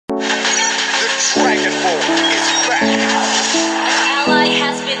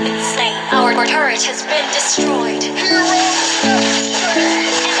Our turret has been destroyed.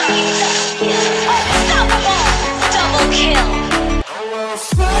 Unstoppable! Double kill!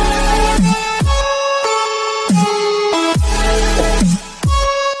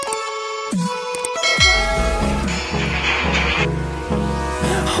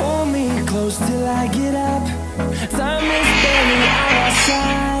 Hold me close till I get up. Time is barely on our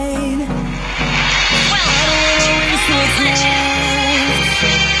side. Welcome to Zilong Montage!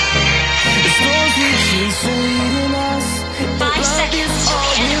 The storms we chase are leading us. 5 seconds till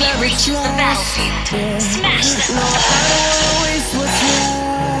the enemy reaches the battlefield. Smash them! No, I don't wanna waste what's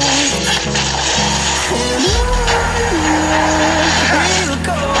left. And we'll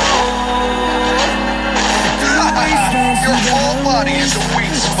go through the wastelands. Your whole body is a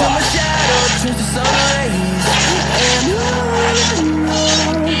weak Till spot. my shadow turns to sun rays. And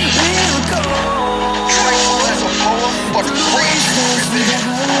we'll go Tranquil as a poem, but raging within.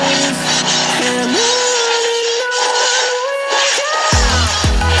 and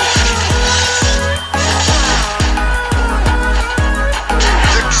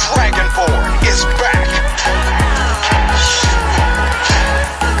The Dragonborn is back.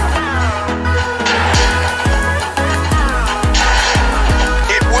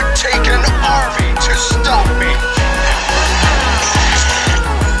 It would take an army to stop me.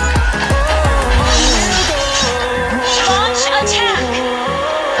 Launch attack!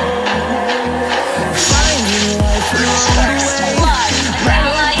 Blood! An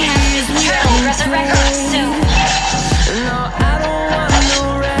ally has been killed. Resurrect soon. no, I don't want no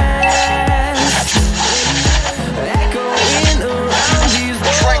rest. Echoing around these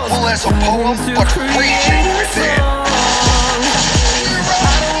walls. Tranquil as a poem, but raging within.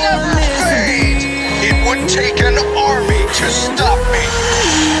 Never fade. It would take an army to stop me.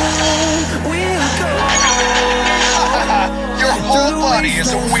 We'll go Your whole body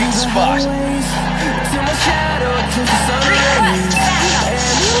is a weak spot. till my shadow turns to sun rays.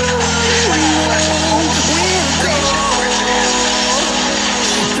 Tranquil as a poem, raging within.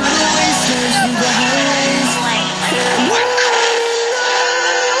 Through the wastelands, through the highways. Slain.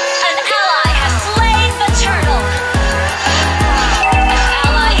 An ally has slain the turtle. An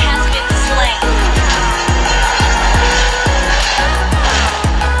ally has been slain.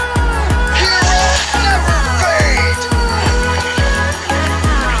 Heroes never fade.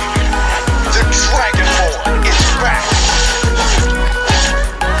 The Dragonborn is back.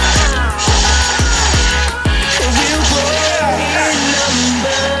 We'll grow in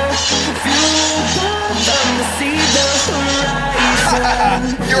number, fueled them to see the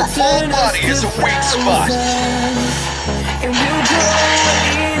horizon. Your whole body is a weak spot. And we'll grow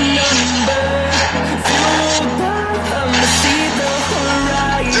in number, fueled them to see the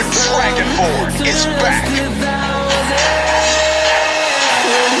horizon. The Dragonborn is back.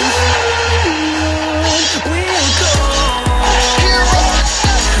 We'll go Heroes.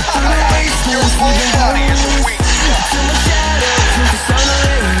 Your whole body is a weak spot. till my shadow turns to sun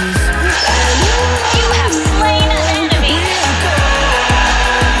rays. You have slain an enemy.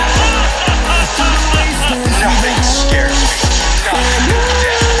 Nothing scares me. Not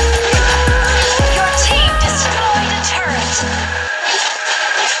death. Your team destroyed a turret.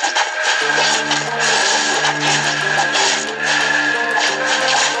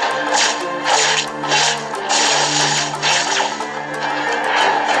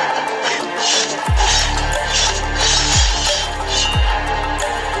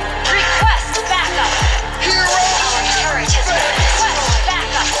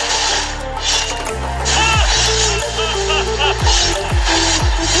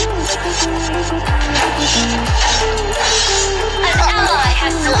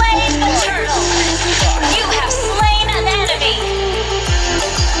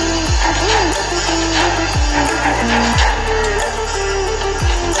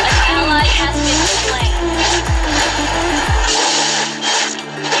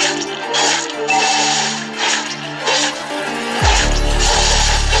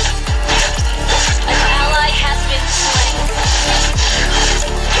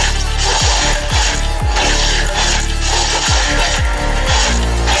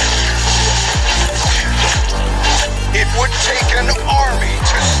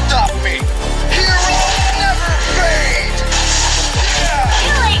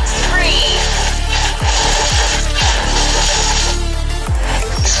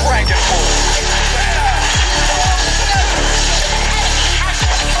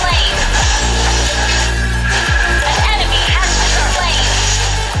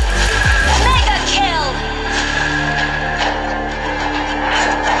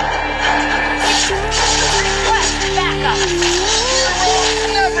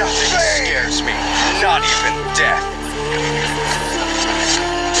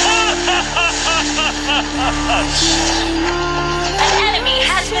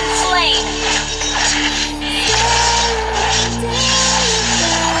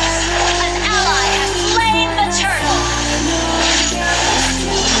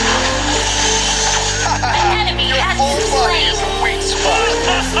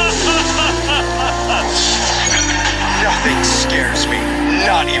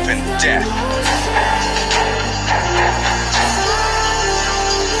 not even death.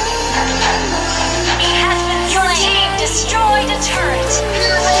 Your team destroyed a turret.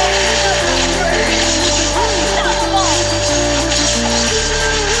 Unstoppable.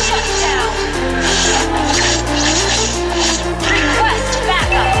 Shut down. Request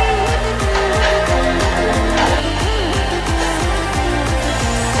backup.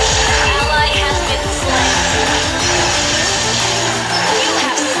 Ally has been slain. You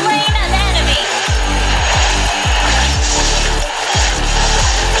have slain an enemy.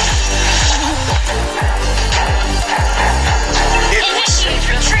 Initiate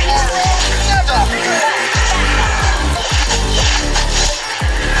retreat.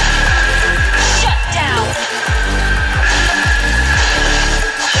 Shut down.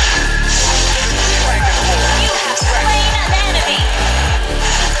 You have slain an enemy.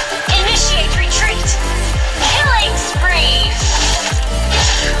 Initiate retreat. Killing spree.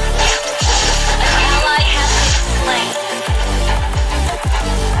 An ally has been slain.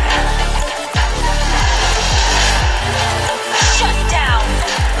 Shut down.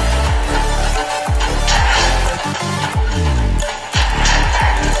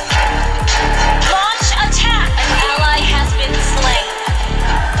 Launch attack. An ally has been slain.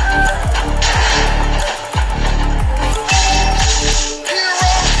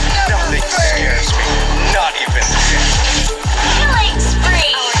 Nothing scares me, not even death. Killing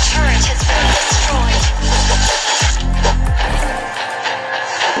spree. Our turret has been destroyed.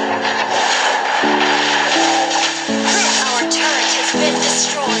 Our turret has been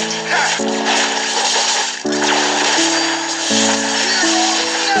destroyed.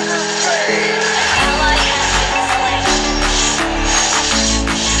 Never fade. Ally has been slain.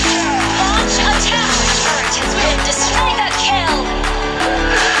 Launch attack. Turret has been destroyed. Mega kill.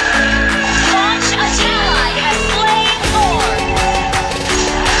 Launch attack. Ally has slain Thor.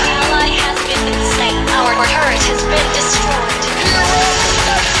 Ally has been slain. Our turret has been destroyed.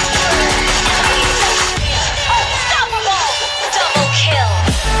 Unstoppable. Double kill.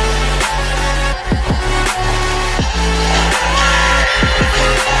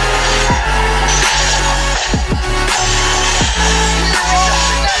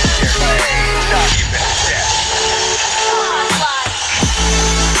 Not even death. Godlike.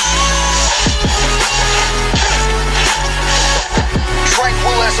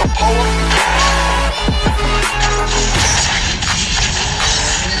 Tranquil as a poem.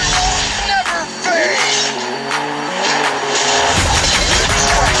 Never fade.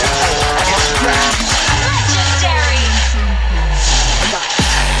 It's back. Legendary.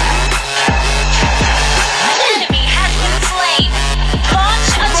 An enemy has been slain. Launch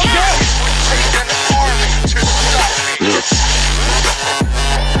attack. Take an army to stop me.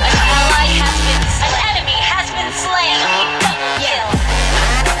 An ally has been. An enemy has been slain. Double kill.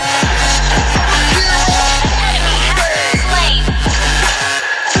 An enemy has been slain.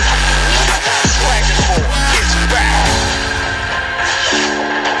 Dragon Ball is back.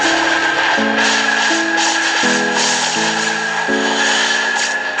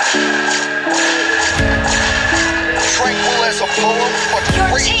 Tranquil as a poem, but Your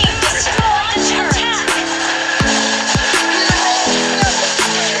great. team destroyed a turret.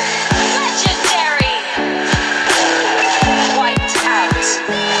 Legendary. Wiped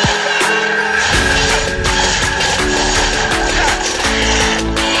out.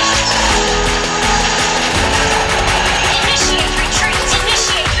 Initiate retreat.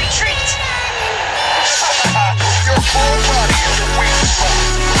 Initiate retreat. Your whole body is a weak spot.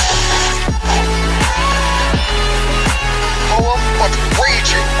 Poem, but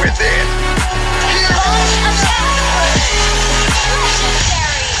raging within. Launch attack.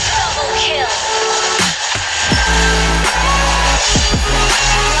 Legendary. Double kill.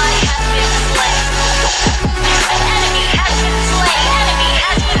 Ally has been slain. An enemy has been slain. Enemy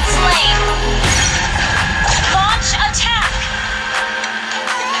has been slain. Launch attack.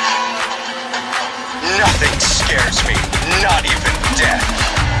 Nothing scares me, not even death.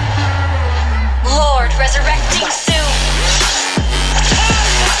 Lord resurrecting